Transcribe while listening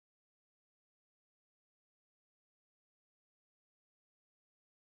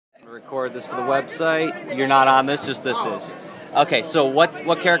Record this for the website. You're not on this, just this is. Okay, so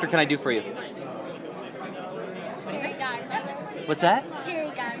what character can I do for you? Scary Godmother. What's that?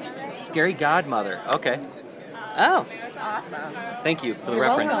 Scary Godmother. Scary Godmother. Okay. Oh, That's awesome. thank you for the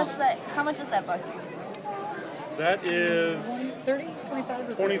How reference. how much is that book? That is 30, 25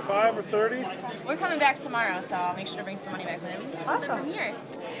 or 25 or 30. We're coming back tomorrow, so I'll make sure to bring some money back with me. Awesome. From here.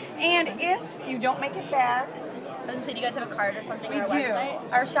 And if you don't make it back, I was gonna say, do you guys have a card or something we on do. our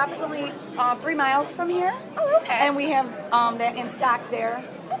website? Our shop is only 3 miles from here. Oh, okay. And we have that in stock there.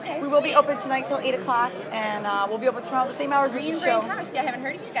 Okay. We will be open tonight till 8 o'clock, and we'll be open tomorrow at the same hours as Green the Brain show. Comics. Yeah, I haven't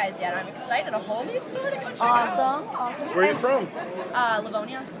heard of you guys yet. I'm excited. A whole new store to go check Awesome, awesome. Where are you from? out.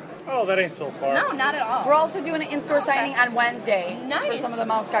 Livonia. Oh, that ain't so far. No, not at all. We're also doing an in-store signing on Wednesday Nice. for some of the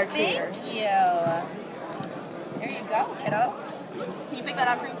Mouse Guard creators. Thank you. There you go, kiddo. Oops. Can you pick that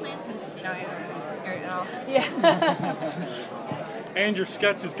up for me, please? Since, you know, you're scared and all. Yeah. And your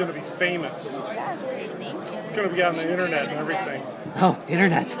sketch is going to be famous. Yes, thank you. It's going to be on the internet and everything. Oh,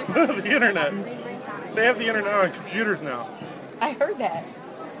 internet. The internet. They have the internet on computers now. I heard that.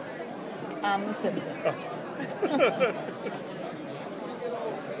 The Simpsons.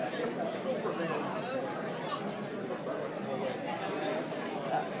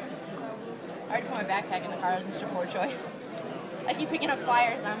 I already put my backpack in the car. It was just a poor choice. I keep picking up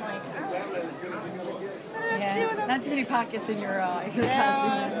flyers, and I'm like, oh. Yeah, not too many pockets in your No, costume.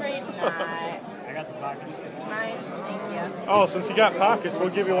 I'm afraid not. I got the pockets. Mine, thank you. Oh, since you got pockets, we'll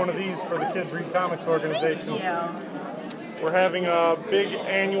give you one of these for the Kids Read Comics organization. Thank you. We're having a big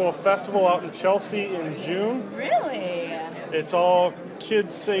annual festival out in Chelsea in June. Really? It's all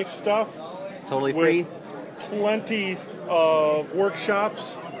kids-safe stuff. Totally with free. Plenty of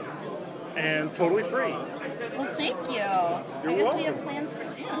workshops and totally free. Well, thank you. I guess we welcome. have plans for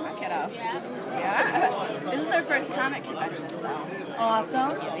June. Look it up. Yeah. This is our first comic convention, so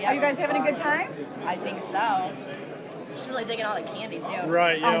Awesome. Yeah. Are you guys having a good time? I think so. She's really digging all the candy, too.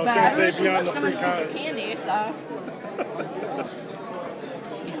 Right, yeah, I was bet. going to Everyone say should beyond look the someone free for con. candy, so.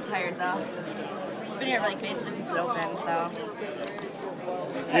 Getting tired, though. Been here, like, basically since it opened, so.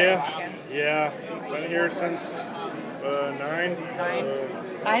 Yeah. Been here since 9. 9.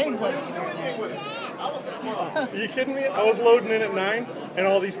 I didn't play. Are you kidding me? I was loading in at 9, and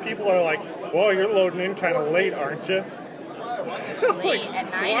all these people are like, "Well, you're loading in kind of late, aren't you?" Late at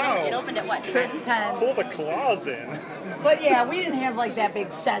 9? Wow. It opened at what, 10? 10. Pull the claws in. But yeah, we didn't have like that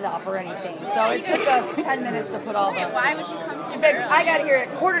big setup or anything, so it took us 10 minutes to put all Wait, the. why would you come so In fact, early? I got here at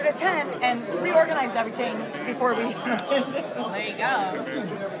 9:45 and reorganized everything before we. Well, there you go.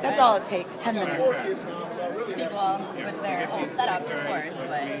 That's all it takes, 10 minutes. People with their whole setups, of course,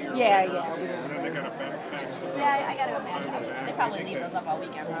 but Yeah. yeah, I gotta imagine. They probably leave those up all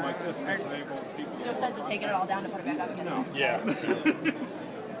weekend. Huh? Or still says to taking it all down to put it back up again. Yeah. That's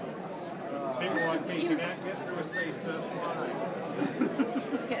so cute.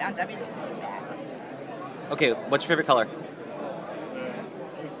 Get Aunt Debbie's back. Okay, what's your favorite color?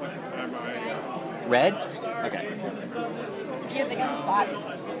 Red? Okay. Can't think on the spot.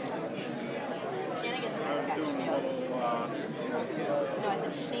 Shannon gets a red sketch too. No, I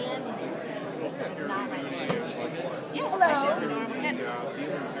said Shannon. It's not my name. Yes, so she's an adorable kid.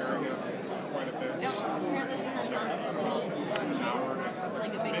 Yep. It's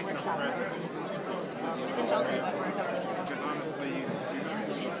like a big workshop. It's in Chelsea, but we're totally yeah,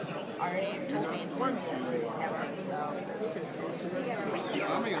 she's already told me, informed me that she's having it, so.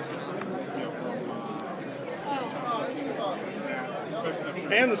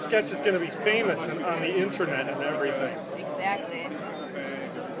 And the sketch is going to be famous on the internet and everything. Exactly.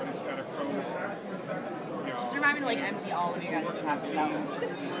 Just remind me to like empty all of you guys' pockets out.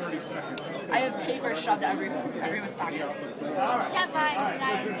 I have paper shoved everyone's pockets. Can't lie.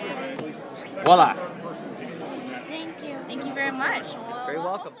 Voila. Thank you. Thank you very much. Very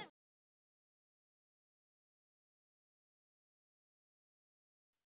welcome.